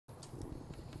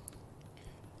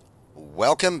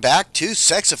Welcome back to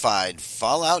Sexified,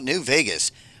 Fallout New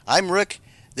Vegas. I'm Rook.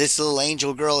 This little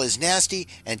angel girl is Nasty,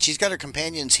 and she's got her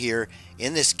companions here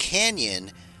in this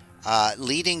canyon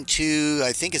leading to,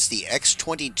 I think it's the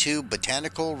X-22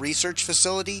 Botanical Research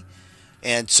Facility.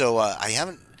 And so I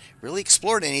haven't really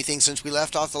explored anything since we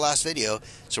left off the last video,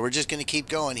 so we're just going to keep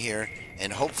going here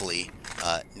and hopefully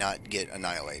not get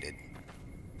annihilated.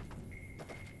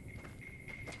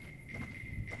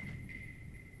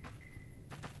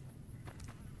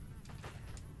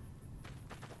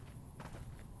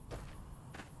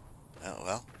 Oh,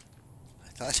 well,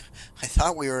 I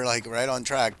thought we were like right on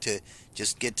track to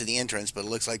just get to the entrance, but it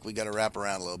looks like we got to wrap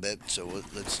around a little bit. So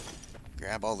let's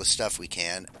grab all the stuff we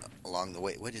can along the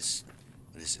way. What is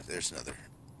it? There's another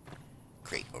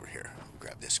crate over here. I'll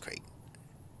grab this crate.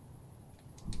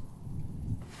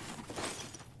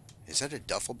 Is that a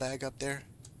duffel bag up there?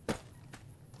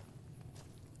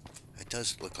 It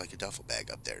does look like a duffel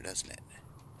bag up there, doesn't it?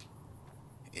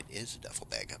 It is a duffel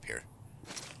bag up here.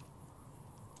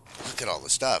 Look at all the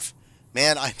stuff.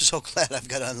 Man, I'm so glad I've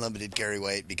got unlimited carry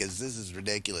weight because this is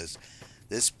ridiculous.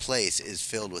 This place is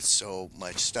filled with so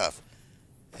much stuff.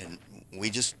 And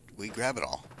we grab it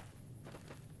all.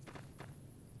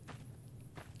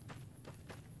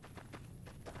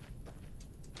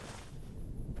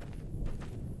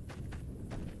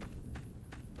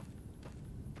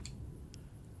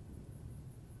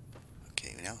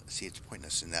 Okay, now see it's pointing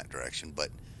us in that direction, but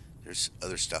there's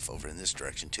other stuff over in this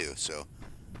direction too, so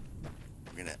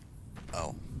we're gonna,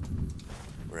 oh,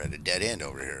 we're at a dead end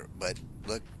over here, but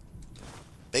look,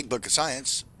 big book of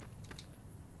science.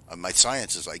 My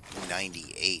science is like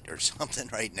 98 or something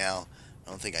right now. I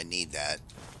don't think I need that.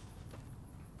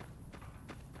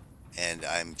 And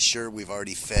I'm sure we've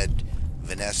already fed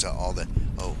Vanessa all the,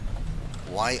 oh,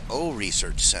 YO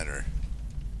Research Center.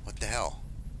 What the hell?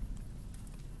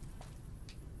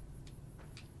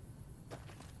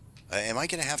 Am I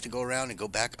going to have to go around and go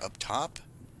back up top?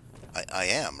 I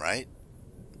am, right?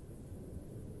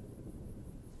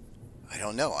 I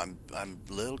don't know. I'm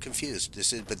a little confused.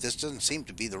 But this doesn't seem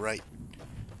to be the right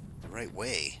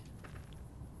way.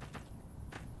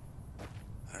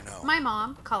 I don't know. My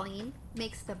mom, Colleen,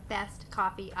 makes the best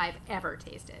coffee I've ever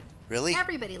tasted. Really?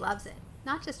 Everybody loves it,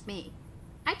 not just me.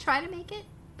 I try to make it,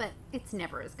 but it's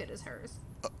never as good as hers.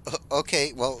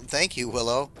 Okay, well, thank you,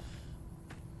 Willow.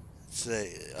 It's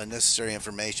unnecessary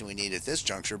information we need at this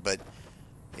juncture, but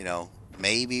you know,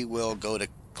 maybe we'll go to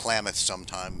Klamath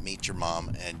sometime, meet your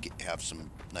mom, and have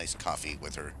some nice coffee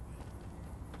with her.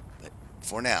 But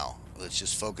for now, let's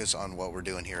just focus on what we're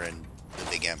doing here in the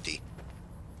Big Empty.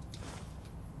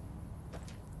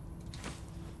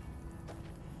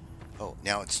 Oh,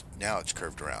 now it's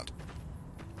curved around.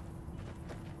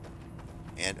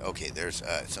 And okay, there's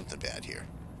something bad here.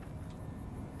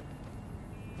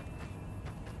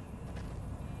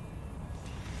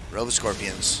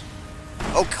 Roboscorpions.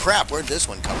 Oh crap, where'd this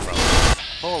one come from?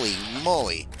 Holy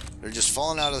moly. They're just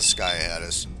falling out of the sky at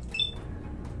us.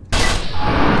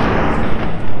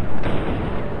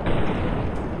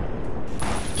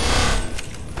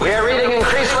 We are reading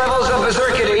increased levels of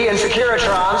berserkity and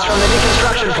securitrons from the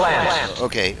deconstruction plant.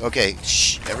 Okay.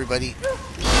 Shh, everybody.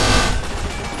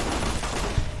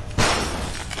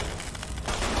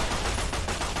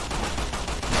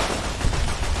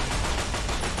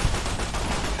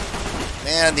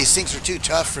 Man, these things are too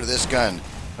tough for this gun.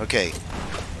 Okay,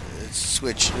 let's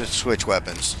switch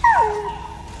weapons.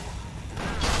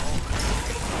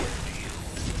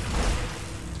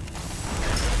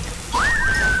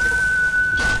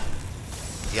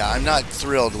 Yeah, I'm not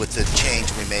thrilled with the change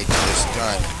we made to this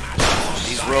gun.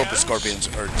 These Roboscorpions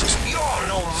are just super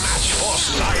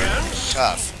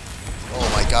tough. Oh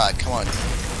my god, come on.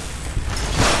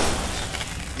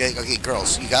 Okay,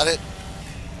 girls, you got it?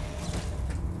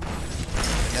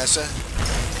 Vanessa?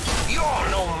 You're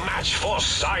no match for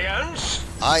science!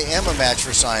 I am a match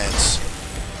for science.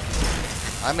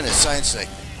 I'm gonna science the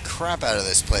crap out of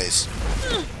this place.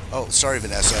 Oh, sorry,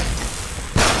 Vanessa.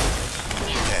 What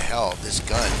the hell? This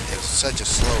gun is such a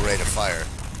slow rate of fire.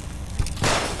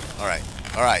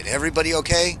 Alright, everybody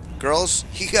okay? Girls?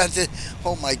 You got the...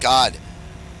 Oh my god.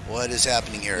 What is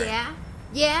happening here?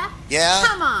 Yeah? Yeah?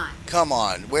 Come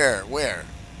on. Where?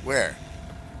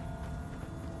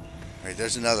 Alright,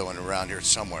 there's another one around here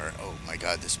somewhere. Oh my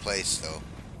god, this place, though.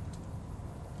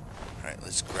 Alright,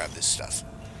 let's grab this stuff.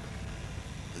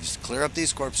 Let's clear up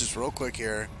these corpses real quick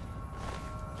here.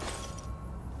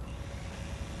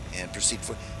 And proceed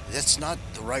for... That's not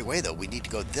the right way, though. We need to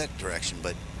go that direction,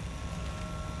 but...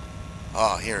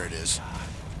 Oh, here it is.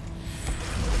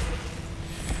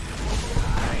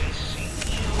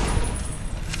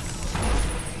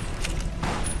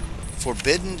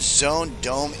 Forbidden Zone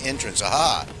Dome entrance.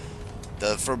 Aha!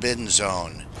 The Forbidden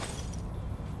Zone.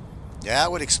 Yeah,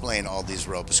 that would explain all these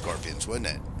rope scorpions, wouldn't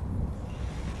it?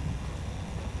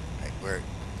 Right, where...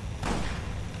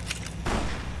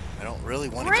 I don't really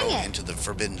want to go into the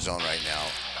Forbidden Zone right now,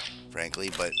 frankly,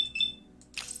 but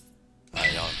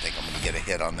I don't think I'm going to get a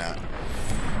hit on that.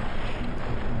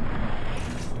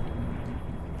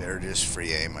 Better just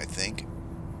free aim, I think.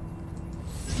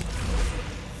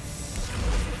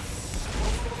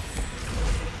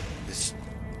 This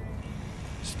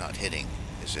is not hitting,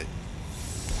 is it?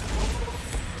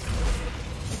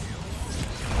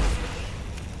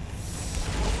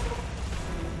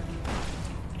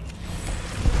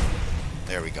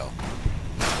 There we go.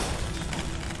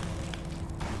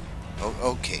 Oh,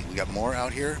 okay, we got more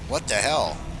out here? What the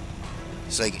hell?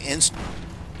 It's like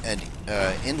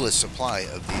endless supply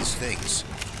of these things.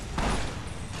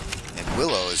 And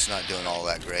Willow is not doing all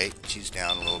that great. She's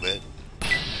down a little bit.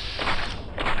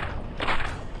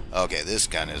 Okay, this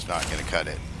gun is not going to cut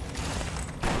it.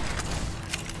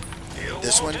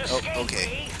 This one? Oh,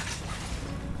 okay.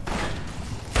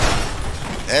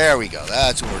 There we go.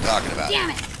 That's what we're talking about.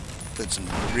 Damn it! Put some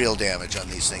real damage on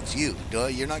these things. You're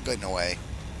not getting away.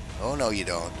 Oh, no, you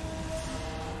don't.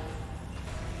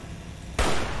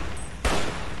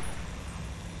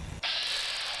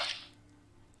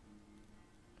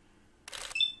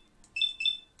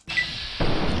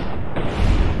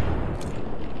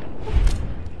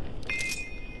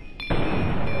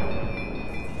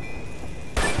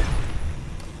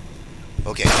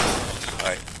 Okay.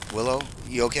 Alright. Willow,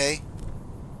 you okay?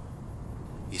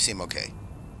 You seem okay.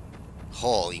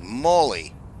 Holy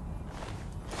moly.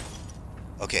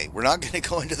 Okay, we're not going to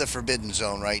go into the Forbidden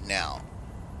Zone right now.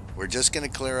 We're just going to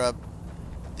clear up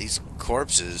these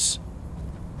corpses.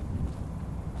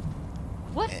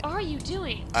 What are you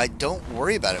doing? Don't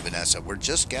worry about it, Vanessa. We're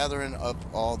just gathering up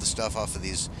all the stuff off of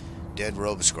these dead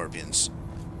roboscorpions.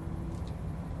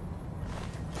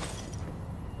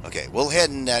 Okay, we'll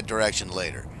head in that direction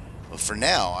later. But for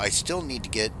now, we still need to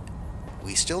get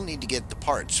the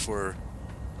parts for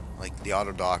like the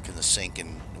auto dock and the sink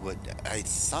and what I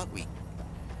thought we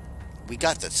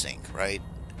got the sink, right?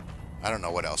 I don't know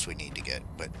what else we need to get,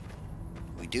 but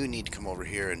we do need to come over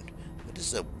here and what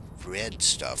is the red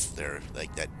stuff there,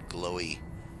 like that glowy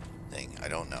thing? I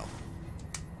don't know.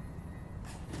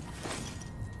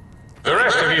 The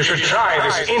rest of you should try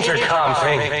this intercom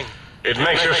thing. It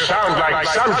makes you sound like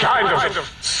some kind of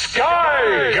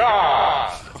sky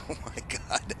god. Oh my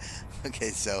god. Okay,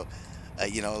 so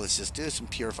you know, let's just do some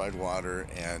purified water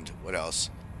and what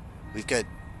else? We've got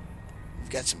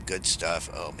some good stuff.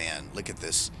 Oh man, look at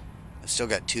this. I've still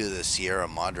got 2 of the Sierra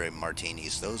Madre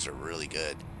martinis. Those are really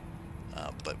good.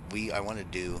 But I want to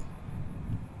do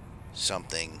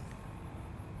something.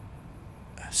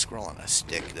 Scroll on a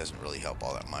stick doesn't really help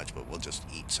all that much, but we'll just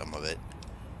eat some of it.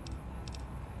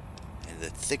 And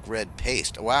the thick red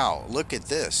paste. Wow, look at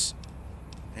this.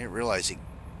 I didn't realize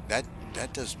that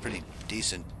does pretty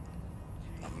decent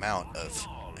amount of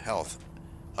health.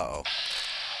 Uh-oh.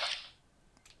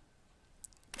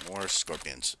 More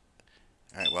scorpions.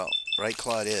 Alright, well, right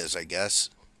claw it is, I guess.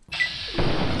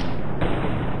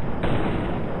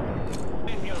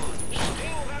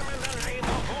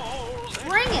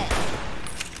 Bring it!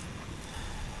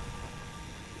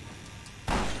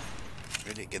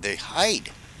 They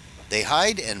hide. They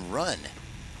hide and run.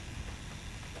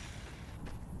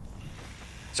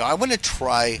 So I want to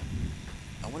try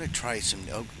some...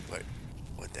 Oh,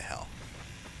 what the hell?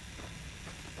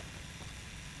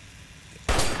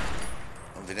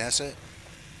 Oh, Vanessa?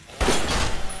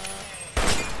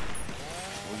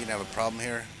 We're going to have a problem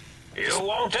here? You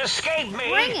won't escape me.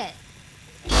 Bring it!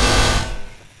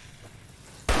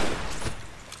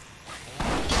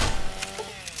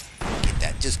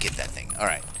 Just get that thing.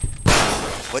 Alright.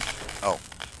 What? Oh,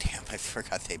 damn. I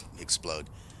forgot they explode.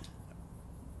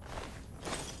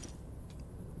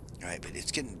 Alright, but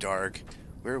it's getting dark.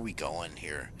 Where are we going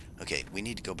here? Okay, we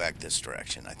need to go back this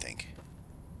direction, I think.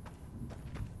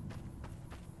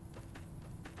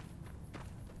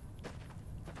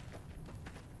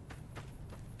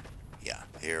 Yeah,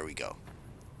 here we go.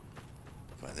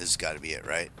 Come on, this has got to be it,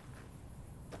 right?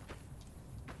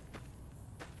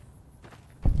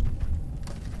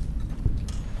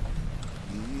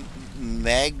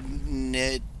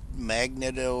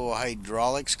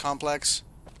 Magnetohydraulics complex.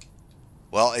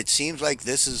 Well, it seems like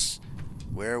this is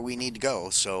where we need to go,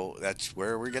 so that's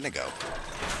where we're gonna go.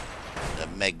 The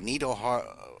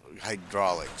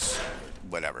magnetohydraulics,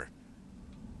 whatever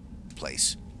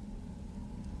place.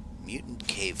 Mutant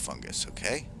cave fungus.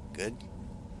 Okay, good.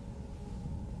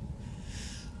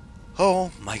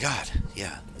 Oh my god.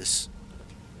 Yeah, this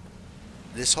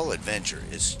whole adventure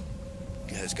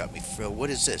has got me thrilled.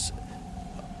 What is this?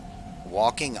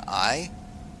 Walking eye?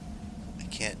 I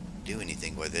can't do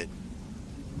anything with it.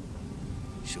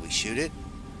 Should we shoot it?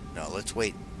 No, let's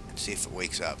wait and see if it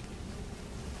wakes up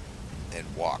and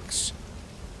walks.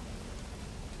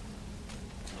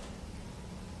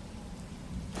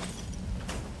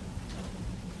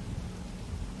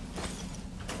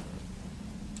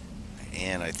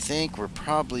 And I think we're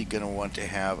probably going to want to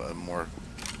have a more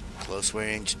close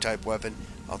range type weapon.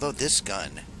 Although this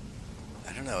gun,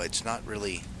 I don't know, it's not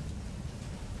really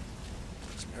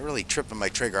tripping my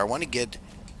trigger. I want to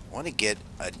get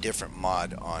a different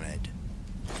mod on it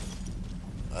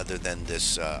other than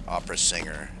this opera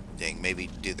singer thing. Maybe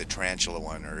do the tarantula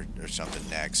one or something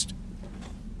next.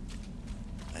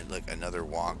 And look, another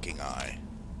walking eye.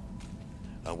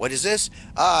 What is this?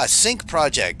 Ah, sync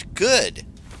project. Good.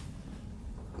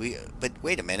 But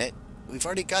wait a minute. We've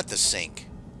already got the sync.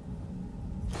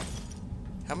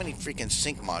 How many freaking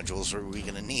sync modules are we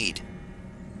gonna need?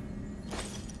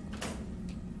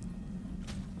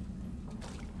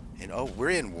 And oh,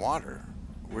 we're in water.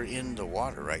 We're in the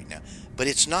water right now. But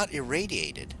it's not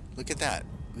irradiated. Look at that.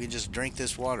 We can just drink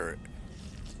this water.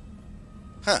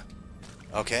 Huh.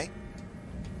 Okay.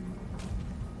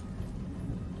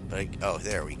 But oh,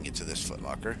 there, we can get to this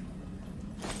footlocker.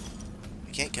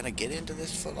 Can I get into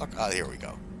this footlocker? Oh, here we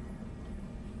go.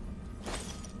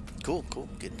 Cool, cool.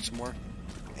 Getting some more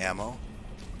ammo.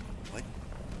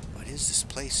 What is this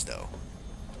place, though?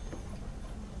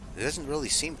 There doesn't really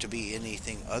seem to be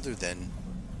anything other than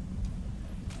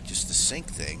just the sink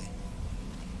thing.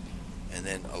 And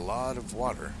then a lot of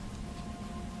water.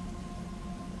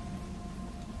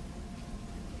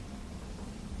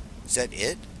 Is that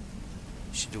it?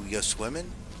 Do we go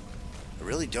swimming? I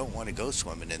really don't want to go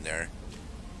swimming in there.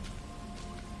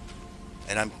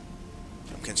 And I'm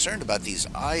concerned about these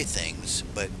eye things,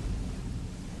 but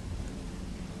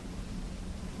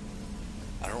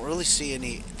I don't really see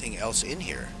anything else in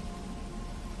here.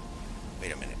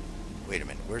 Wait a minute. Wait a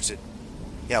minute. Where's it?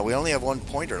 Yeah, we only have one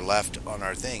pointer left on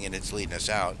our thing, and it's leading us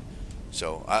out.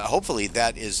 So hopefully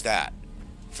that is that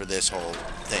for this whole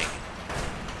thing.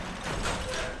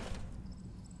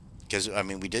 Because, I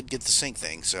mean, we did get the sync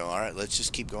thing, so alright, let's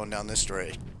just keep going down this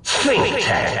direction. Think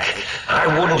tank. I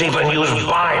wouldn't even use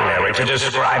binary to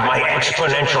describe my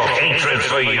exponential hatred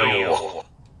for you.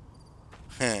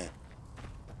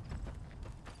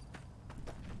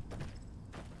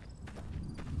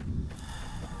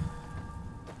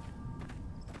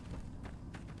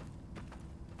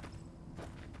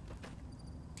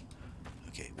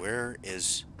 Okay,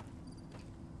 where's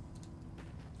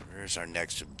our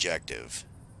next objective?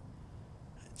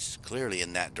 It's clearly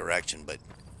in that direction, but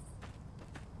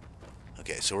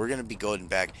okay, so we're going to be going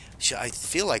back. I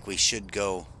feel like we should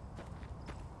go,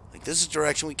 like, this is the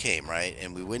direction we came, right?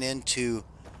 And we went into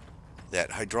that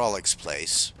hydraulics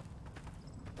place.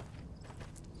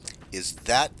 Is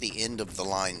that the end of the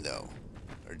line, though?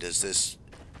 Or does this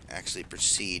actually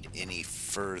proceed any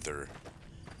further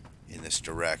in this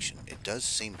direction? It does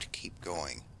seem to keep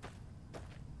going.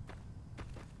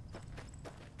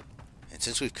 And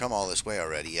since we've come all this way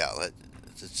already, yeah,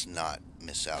 let's not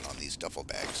miss out on these duffel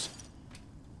bags.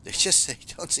 They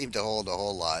don't seem to hold a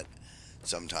whole lot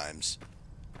sometimes.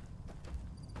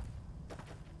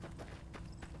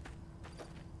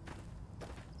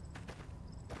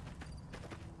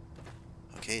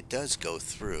 Okay, it does go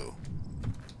through.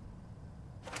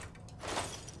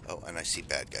 Oh, and I see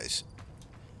bad guys.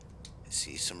 I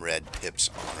see some red pips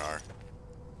on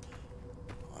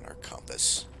our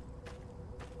compass.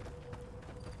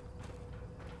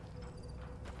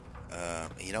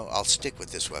 You know, I'll stick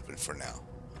with this weapon for now,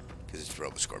 because it's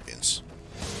Roboscorpions.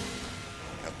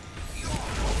 Yep.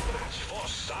 For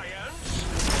science?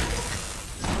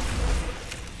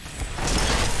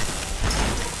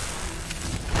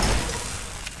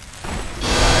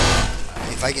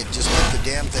 If I could just get the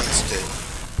damn things to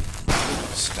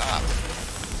stop.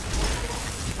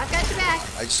 I've got your back.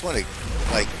 I just want to,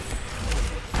 like,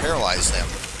 paralyze them.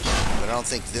 But I don't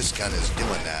think this gun is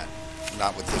doing that.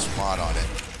 Not with this mod on it.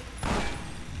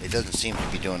 It doesn't seem to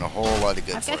be doing a whole lot of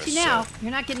good I've for got us. you now. So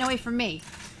You're not getting away from me.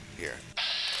 here.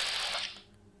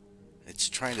 It's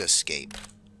trying to escape.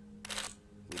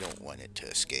 We don't want it to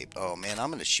escape. Oh, man, I'm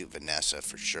going to shoot Vanessa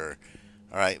for sure.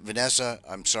 All right, Vanessa,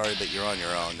 I'm sorry, but you're on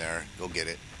your own there. Go get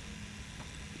it.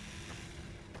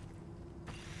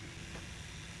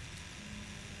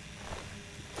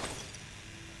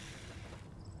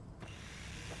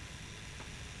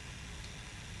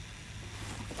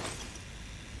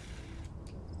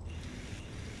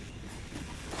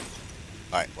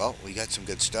 Alright, well, we got some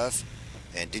good stuff.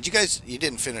 And did you guys... You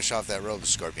didn't finish off that robe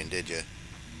scorpion, did you?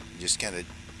 You just kind of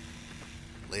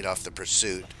laid off the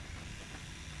pursuit.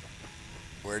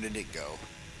 Where did it go?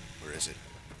 Where is it?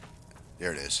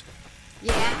 There it is.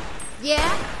 Yeah?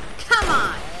 Yeah? Come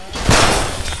on!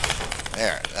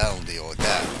 There, that'll deal with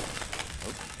that.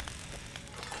 Oh.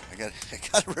 I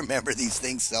gotta remember these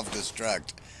things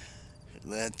self-destruct.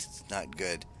 That's not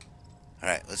good.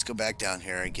 Alright, let's go back down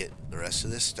here and get the rest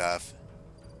of this stuff.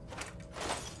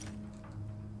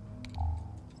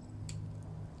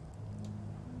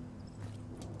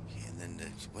 Okay, and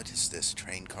then what is this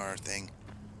train car thing?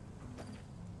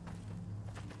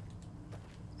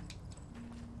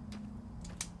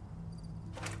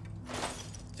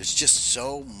 There's just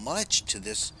so much to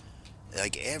this.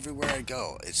 Like, everywhere I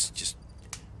go, it's just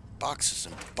boxes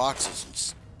and boxes and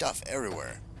stuff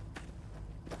everywhere.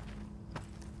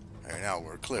 Alright, now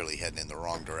we're clearly heading in the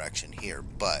wrong direction here,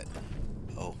 but...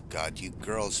 Oh, God, you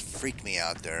girls freaked me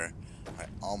out there. I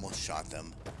almost shot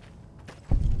them.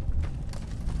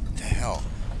 What the hell?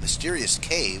 Mysterious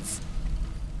cave?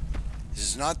 This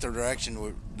is not the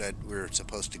direction that we're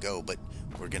supposed to go, but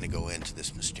we're going to go into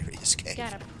this mysterious cave.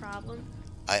 Got a problem?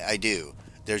 I do.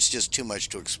 There's just too much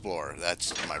to explore.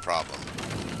 That's my problem.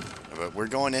 But we're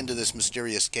going into this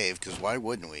mysterious cave, because why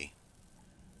wouldn't we?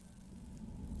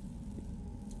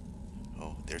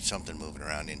 Oh, there's something moving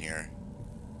around in here.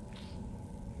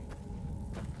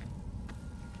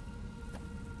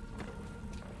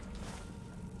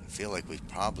 I feel like we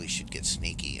probably should get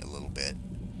sneaky a little bit.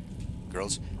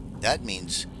 Girls, that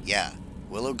means, yeah,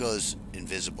 Willow goes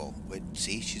invisible. Wait,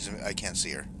 see? I can't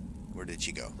see her. Where did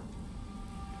she go?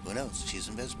 Who knows? She's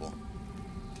invisible.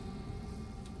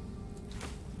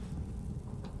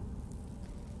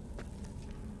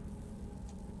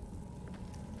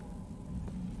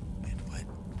 And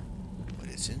what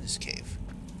is in this cave?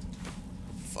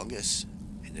 Fungus.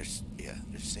 And there's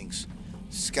things.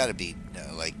 It's got to be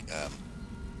like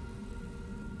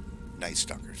night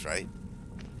stalkers, right?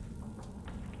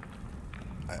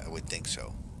 I would think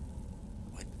so.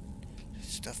 What? There's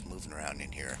stuff moving around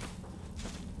in here.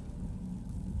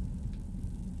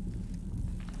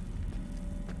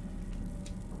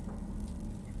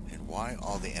 Why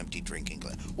all the empty drinking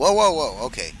glass? Whoa, whoa, whoa.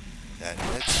 Okay.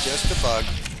 That's just a bug.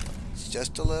 It's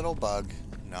just a little bug.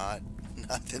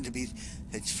 Nothing to be...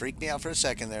 It freaked me out for a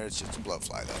second there. It's just a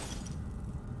blowfly, though.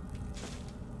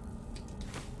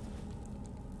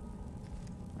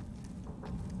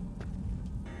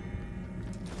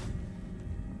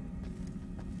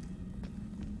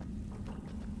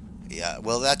 Yeah,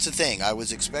 well, that's the thing. I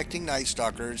was expecting night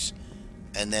stalkers,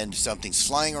 and then something's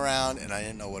flying around, and I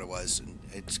didn't know what it was, and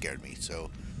it scared me, so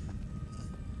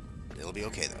it'll be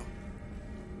okay, though.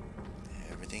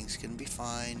 Everything's gonna be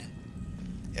fine.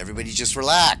 Everybody just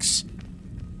relax.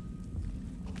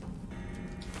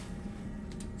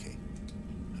 Okay.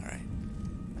 Alright.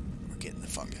 We're getting the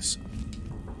fungus.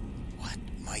 What?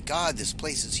 My God, this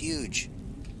place is huge.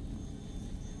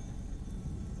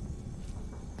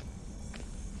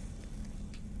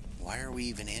 Why are we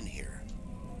even in here?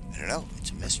 I don't know.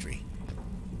 It's a mystery.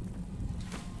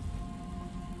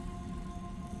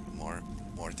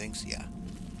 More things? Yeah.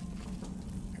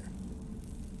 Here.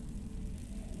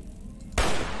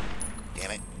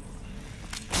 Damn it.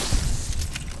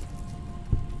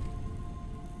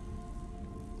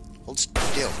 Hold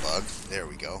still, bug. There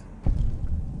we go.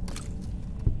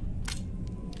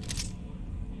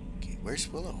 Okay, where's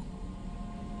Willow?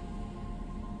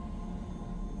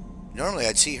 Normally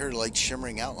I'd see her like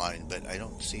shimmering outline, but I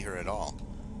don't see her at all.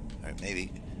 Alright,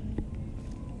 maybe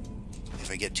if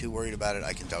I get too worried about it,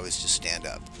 I can always just stand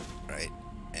up, right?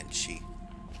 And she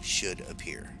should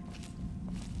appear.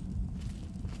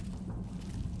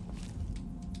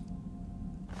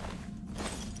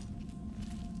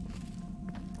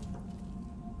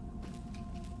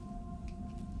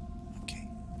 Okay.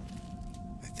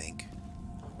 I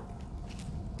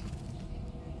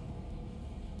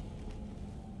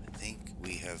think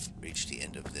we have reached the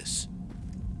end of this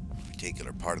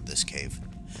particular part of this cave.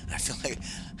 I feel like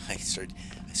I start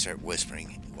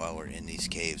whispering while we're in these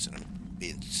caves, and I'm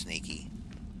being sneaky.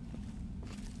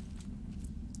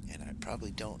 And I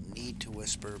probably don't need to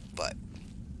whisper, but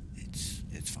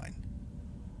it's fine.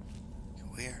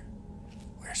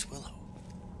 Where's Willow?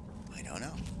 I don't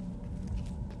know.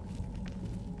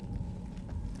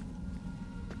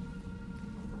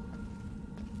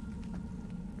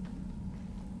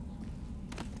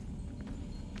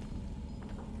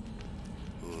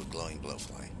 Ooh, glowing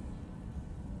blowfly.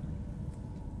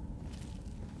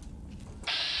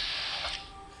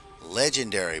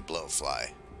 Legendary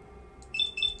blowfly.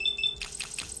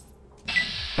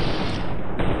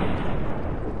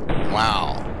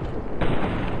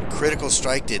 critical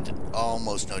strike did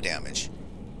almost no damage.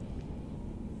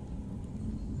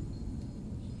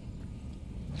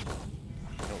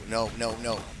 No, no, no,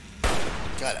 no.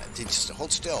 God, just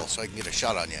hold still so I can get a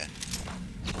shot on you.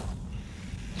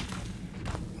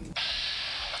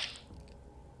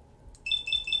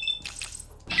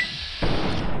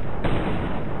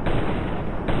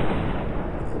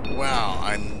 Wow,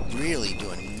 I'm really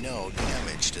doing no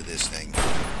damage to this thing.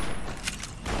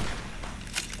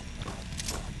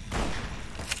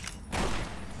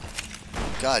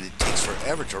 God, it takes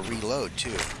forever to reload,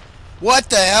 too. What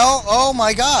the hell? Oh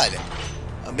my god!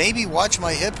 Maybe watch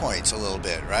my hit points a little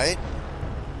bit, right?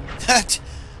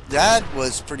 That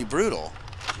was pretty brutal.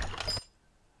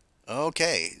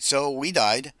 Okay, so we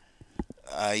died.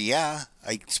 Yeah,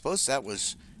 I suppose that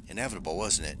was inevitable,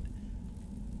 wasn't it?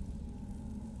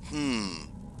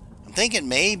 I'm thinking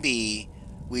maybe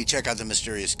we check out the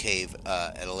mysterious cave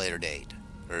at a later date.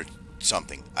 Or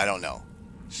something. I don't know.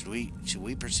 Should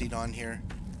we proceed on here?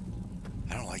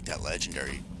 I don't like that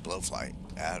legendary blowfly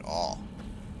at all.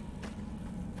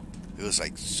 It was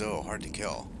like so hard to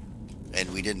kill.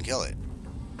 And we didn't kill it.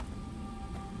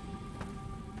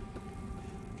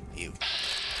 You.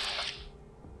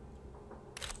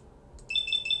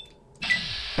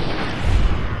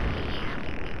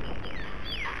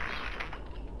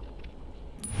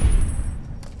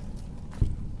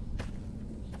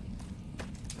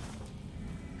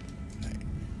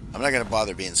 I'm not going to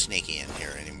bother being sneaky in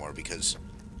here anymore because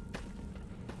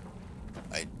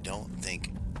I don't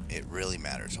think it really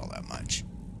matters all that much.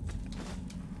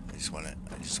 I just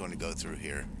want to go through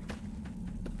here.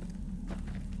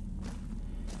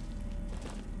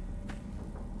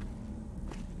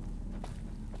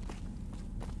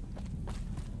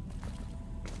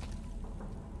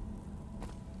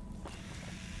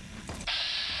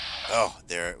 Oh,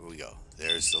 there we go.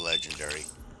 There's the legendary.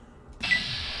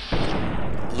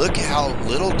 Look how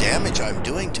little damage I'm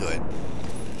doing to it.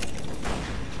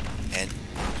 And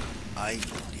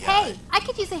yeah. Hey, I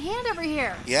could use a hand over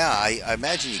here. Yeah, I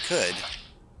imagine you could.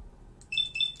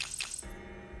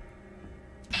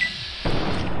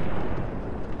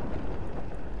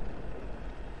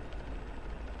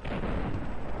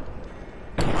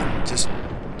 Come on,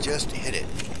 just hit it.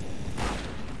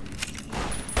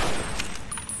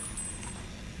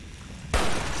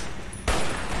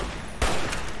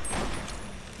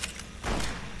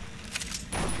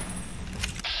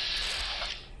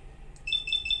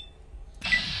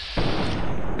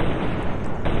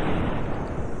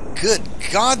 Good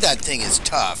God, that thing is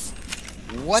tough.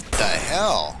 What the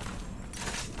hell?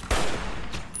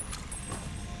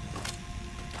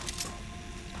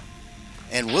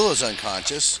 And Willow's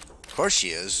unconscious. Of course she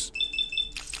is.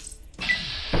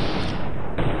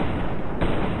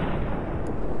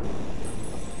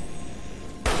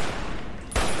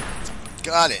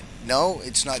 Got it. No,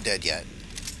 it's not dead yet.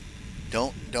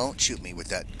 Don't shoot me with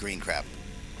that green crap.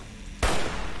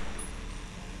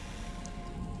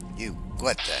 You,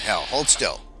 what the hell? Hold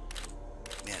still.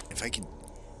 Man, if I can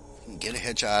get a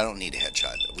headshot, I don't need a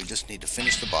headshot. We just need to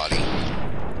finish the body.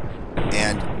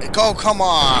 And, oh, come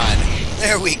on!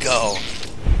 There we go.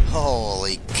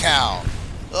 Holy cow.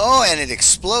 Oh, and it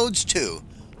explodes too.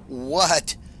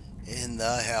 What in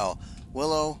the hell?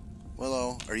 Willow,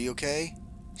 are you okay?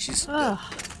 She's... Ugh,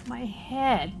 my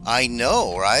head. I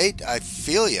know, right? I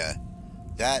feel ya.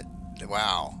 That,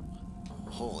 wow.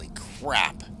 Holy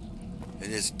crap. It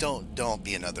is, don't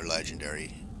be another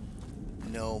legendary.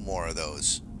 No more of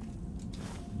those.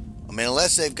 I mean,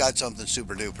 unless they've got something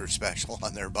super duper special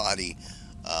on their body,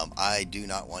 I do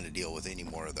not want to deal with any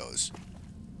more of those.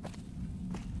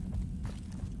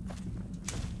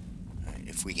 Right,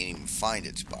 if we can even find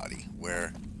its body,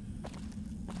 where?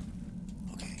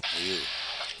 Okay,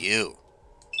 you.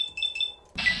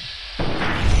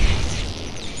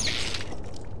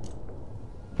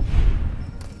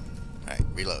 Alright,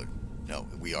 reload. No,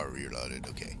 we are reloaded.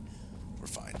 Okay, we're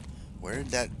fine. Where did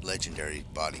that legendary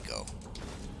body go?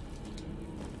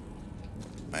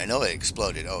 I know it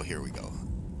exploded. Oh, here we go.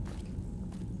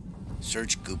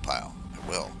 Search goo pile. I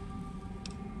will.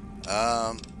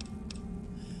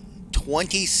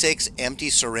 26 empty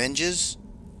syringes?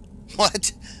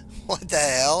 What? What the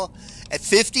hell? At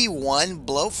 51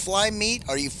 blowfly meat?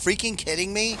 Are you freaking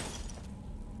kidding me?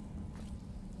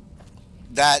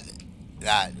 That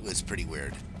was pretty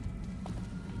weird.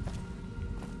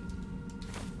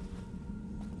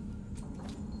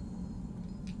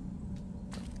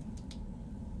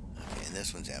 Okay, and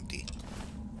this one's empty.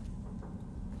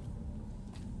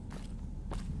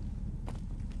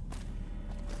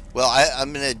 Well,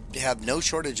 I'm going to have no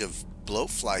shortage of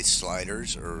blowfly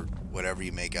sliders or whatever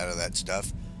you make out of that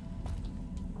stuff.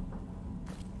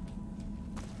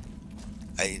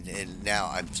 And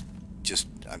now I'm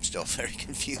still very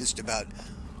confused about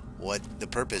what the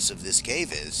purpose of this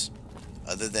cave is,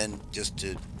 other than just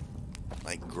to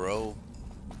like grow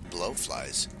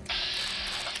blowflies.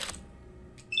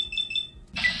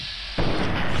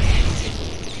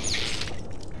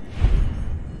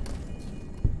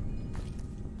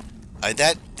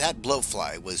 That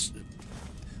blowfly was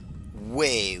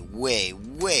way, way,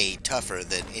 way tougher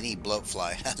than any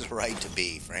blowfly has a right to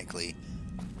be, frankly.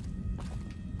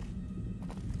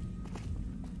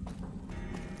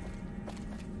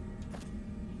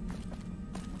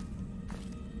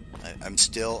 I'm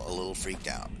still a little freaked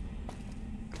out.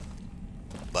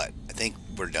 But I think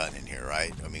we're done in here,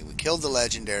 right? I mean, we killed the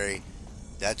legendary.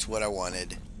 That's what I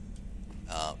wanted.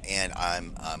 And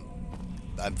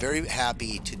I'm very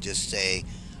happy to just say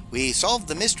we solved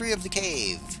the mystery of the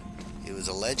cave. It was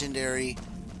a legendary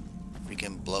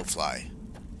freaking blowfly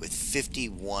with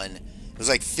 51. It was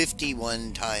like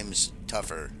 51 times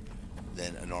tougher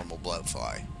than a normal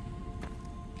blowfly.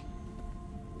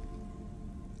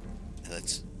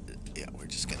 Yeah, we're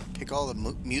just gonna pick all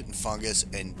the mutant fungus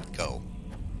and go.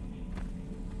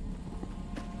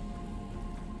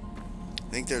 I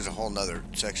think there's a whole nother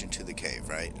section to the cave,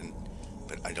 right?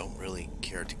 But I don't really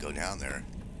care to go down there.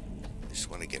 I just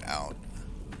want to get out.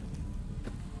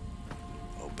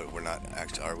 Oh, but we're not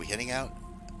actually. Are we heading out?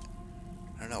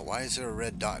 I don't know. Why is there a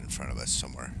red dot in front of us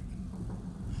somewhere?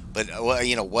 But well,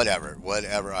 you know, whatever.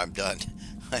 I'm done.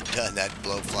 I'm done. That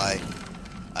blowfly.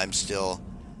 I'm still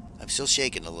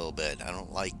shaking a little bit. I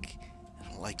don't like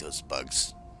those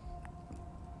bugs.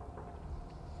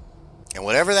 And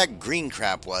whatever that green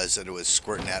crap was that it was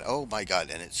squirting at. Oh my god!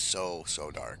 And it's so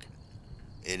dark.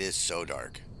 It is so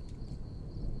dark.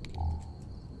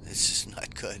 This is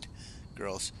not good.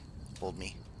 Girls, hold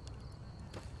me.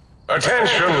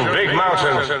 Attention, Big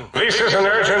Mountain. This is an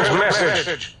urgent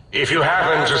message. If you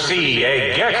happen to see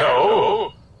a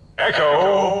gecko...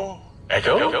 Echo...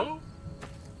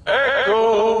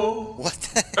 What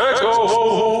the Echo...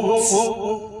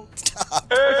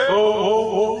 Stop. Echo...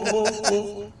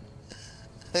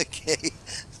 Okay.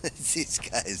 These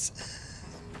guys.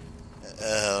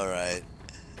 Alright.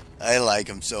 I like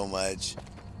them so much.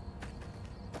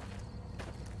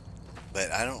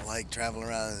 But I don't like traveling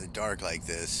around in the dark like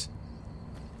this.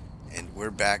 And we're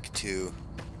back to...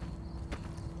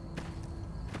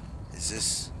 Is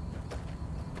this...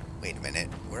 Wait a minute.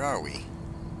 Where are we?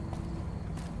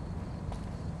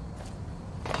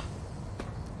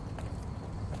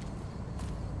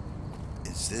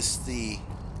 Is this the...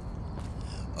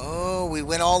 Oh, we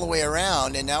went all the way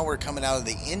around, and now we're coming out of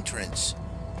the entrance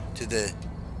to the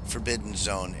Forbidden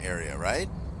Zone area, right?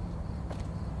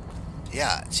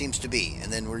 Yeah, it seems to be.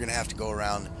 And then we're going to have to go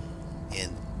around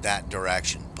in that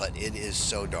direction. But it is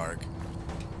so dark.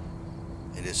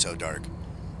 It is so dark.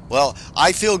 Well,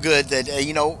 I feel good that,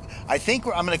 you know, I think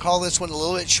I'm going to call this one a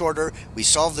little bit shorter. We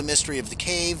solved the mystery of the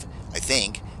cave, I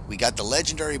think. We got the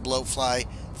legendary blowfly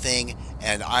thing,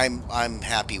 and I'm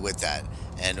happy with that.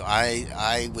 And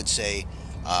I would say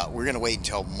we're going to wait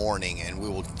until morning, and we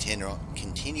will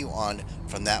continue on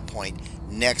from that point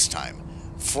next time.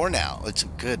 For now, it's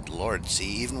good Lord. See,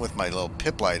 even with my little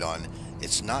pip light on,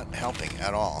 it's not helping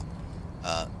at all.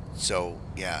 So,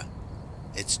 yeah,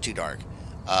 it's too dark.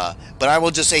 But I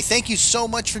will just say thank you so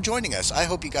much for joining us. I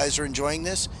hope you guys are enjoying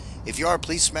this. If you are,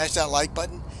 please smash that like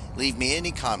button. Leave me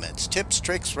any comments, tips,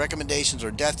 tricks, recommendations,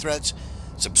 or death threats.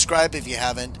 Subscribe if you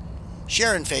haven't.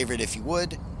 Share and favorite if you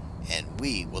would. And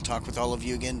we will talk with all of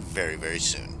you again very, very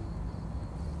soon.